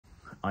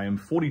I am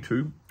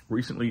 42,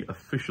 recently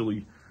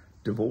officially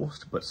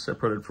divorced, but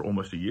separated for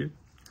almost a year,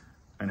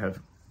 and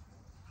have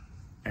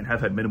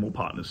had minimal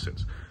partners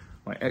since.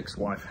 My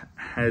ex-wife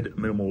had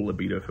minimal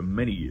libido for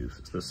many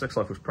years, so the sex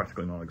life was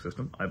practically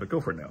non-existent. I have a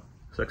girlfriend now.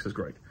 Sex is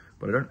great,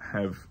 but I don't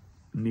have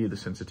near the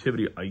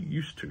sensitivity I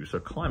used to, so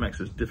climax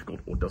is difficult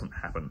or doesn't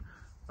happen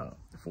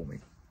for me.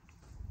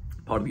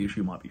 Part of the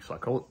issue might be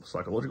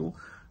psychological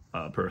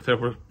per a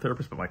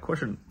therapist, but my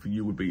question for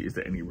you would be, is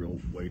there any real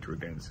way to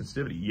regain the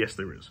sensitivity? Yes,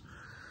 there is.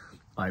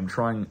 I'm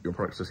trying your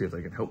products to see if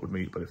they can help with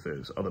me, but if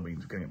there's other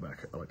means of getting it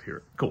back, I'd like to hear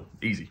it. Cool,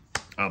 easy.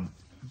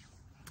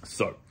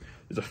 So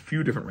there's a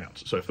few different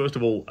routes. So first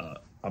of all,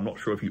 I'm not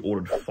sure if you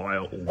ordered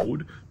fire or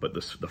wood, but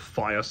the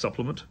fire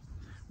supplement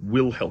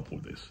will help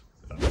with this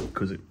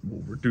because it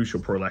will reduce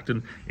your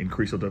prolactin,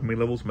 increase your dopamine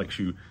levels, makes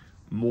you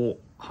more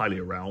highly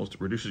aroused,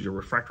 reduces your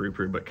refractory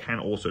period, but can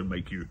also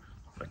make you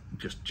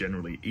just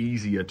generally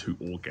easier to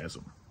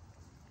orgasm.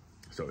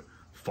 So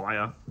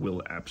fire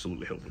will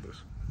absolutely help with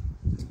this.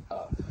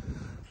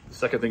 The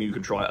second thing you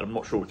can try, and I'm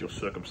not sure if you're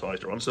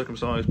circumcised or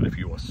uncircumcised, but if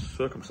you are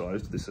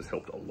circumcised, this has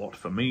helped a lot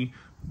for me,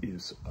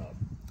 is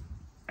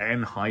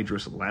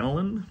anhydrous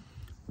lanolin,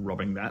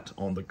 rubbing that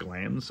on the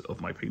glands of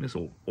my penis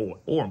or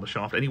on the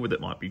shaft, anywhere that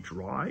might be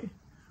dry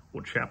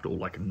or chapped or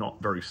like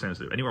not very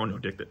sensitive, anywhere on your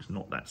dick that's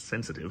not that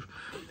sensitive,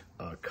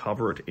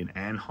 cover it in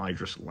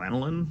anhydrous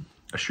lanolin,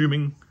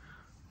 assuming,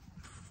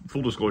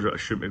 full disclosure,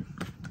 assuming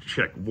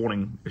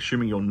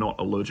you're not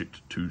allergic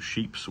to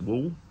sheep's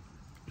wool.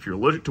 If you're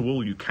allergic to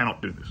wool, you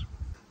cannot do this,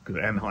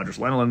 because anhydrous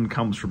lanolin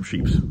comes from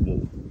sheep's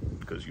wool,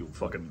 because you'll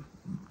fucking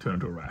turn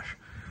into a rash.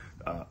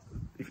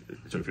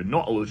 So if you're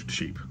not allergic to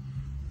sheep,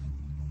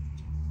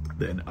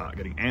 then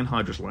getting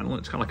anhydrous lanolin,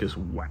 it's kind of like this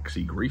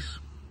waxy grease,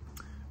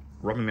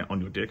 rubbing that on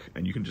your dick,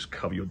 and you can just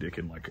cover your dick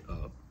in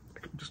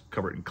just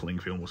cover it in cling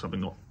film or something,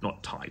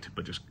 not tight,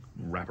 but just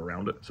wrap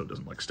around it so it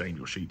doesn't like stain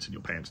your sheets and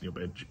your pants and your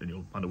bed and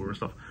your underwear and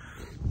stuff.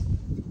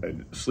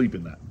 And sleep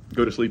in that.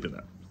 Go to sleep in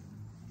that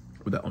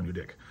with that on your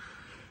dick.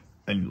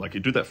 And like you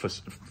do that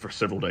for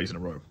several days in a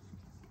row,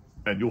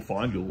 and you'll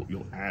find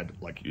you'll add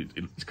like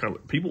it's kind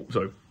of people.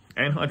 So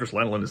anhydrous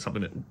lanolin is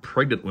something that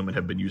pregnant women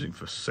have been using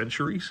for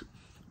centuries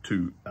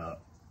to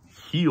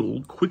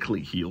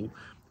quickly heal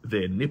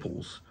their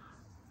nipples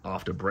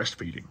after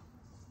breastfeeding,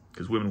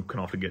 because women can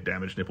often get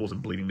damaged nipples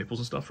and bleeding nipples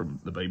and stuff from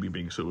the baby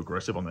being so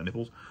aggressive on their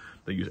nipples.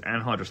 They use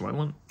anhydrous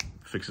lanolin,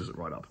 fixes it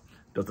right up.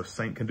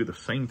 Can do the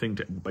same thing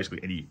to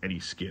basically any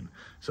skin.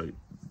 So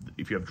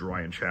if you have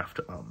dry and chapped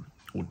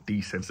or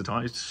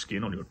desensitized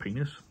skin on your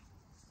penis,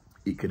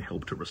 it can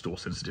help to restore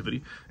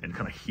sensitivity and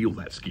kind of heal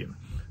that skin.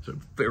 So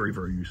very,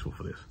 very useful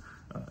for this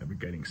and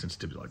regaining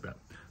sensitivity like that.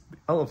 The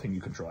other thing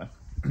you can try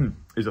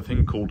is a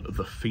thing called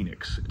the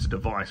Phoenix. It's a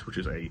device which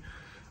is a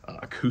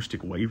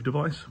acoustic wave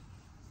device.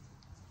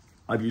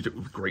 I've used it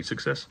with great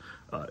success.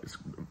 It's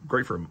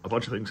great for a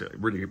bunch of things.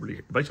 Really,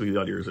 basically the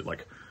idea is that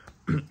like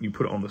you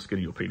put it on the skin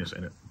of your penis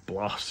and it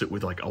blasts it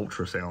with like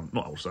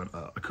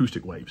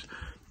acoustic waves.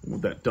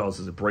 What that does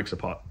is it breaks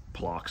apart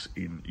plaques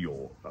in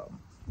your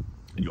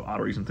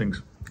arteries and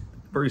things.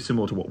 Very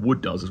similar to what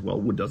wood does as well.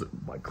 Wood does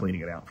it by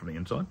cleaning it out from the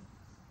inside.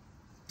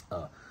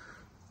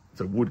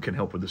 So wood can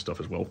help with this stuff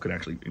as well. Can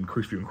actually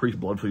increase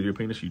blood flow to your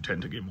penis. You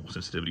tend to get more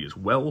sensitivity as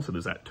well. So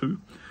there's that too.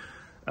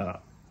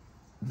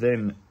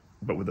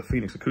 But with the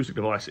Phoenix acoustic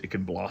device, it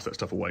can blast that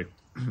stuff away,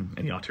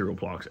 any arterial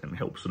plaques, and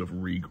help sort of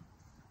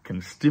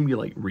can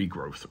stimulate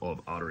regrowth of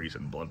arteries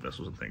and blood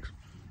vessels and things,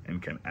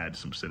 and can add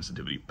some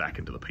sensitivity back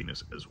into the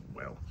penis as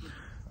well.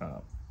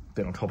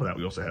 Then on top of that,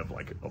 we also have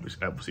like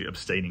obviously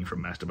abstaining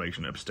from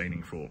masturbation,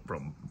 abstaining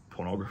from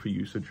pornography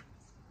usage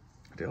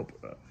to help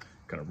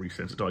kind of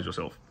resensitize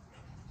yourself.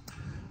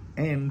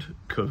 And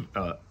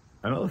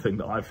another thing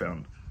that I've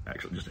found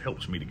actually just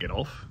helps me to get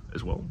off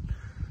as well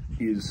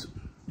is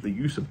the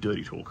use of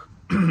dirty talk,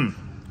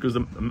 because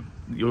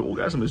your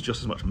orgasm is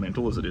just as much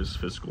mental as it is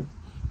physical.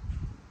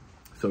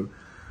 So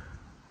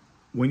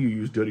when you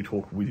use dirty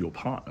talk with your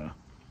partner,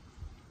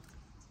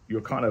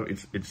 you're kind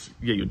of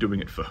you're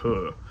doing it for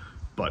her,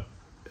 but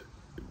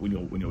when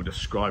you're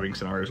describing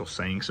scenarios or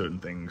saying certain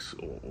things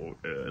or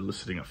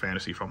eliciting a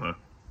fantasy from her,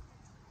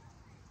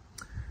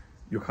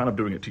 you're kind of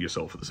doing it to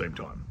yourself at the same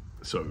time.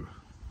 So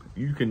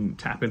you can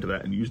tap into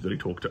that and use dirty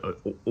talk to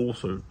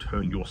also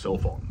turn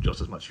yourself on just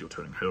as much as you're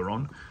turning her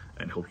on,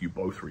 and help you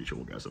both reach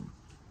orgasm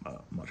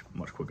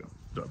much quicker.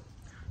 So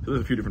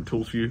there's a few different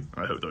tools for you.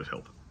 I hope those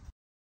help.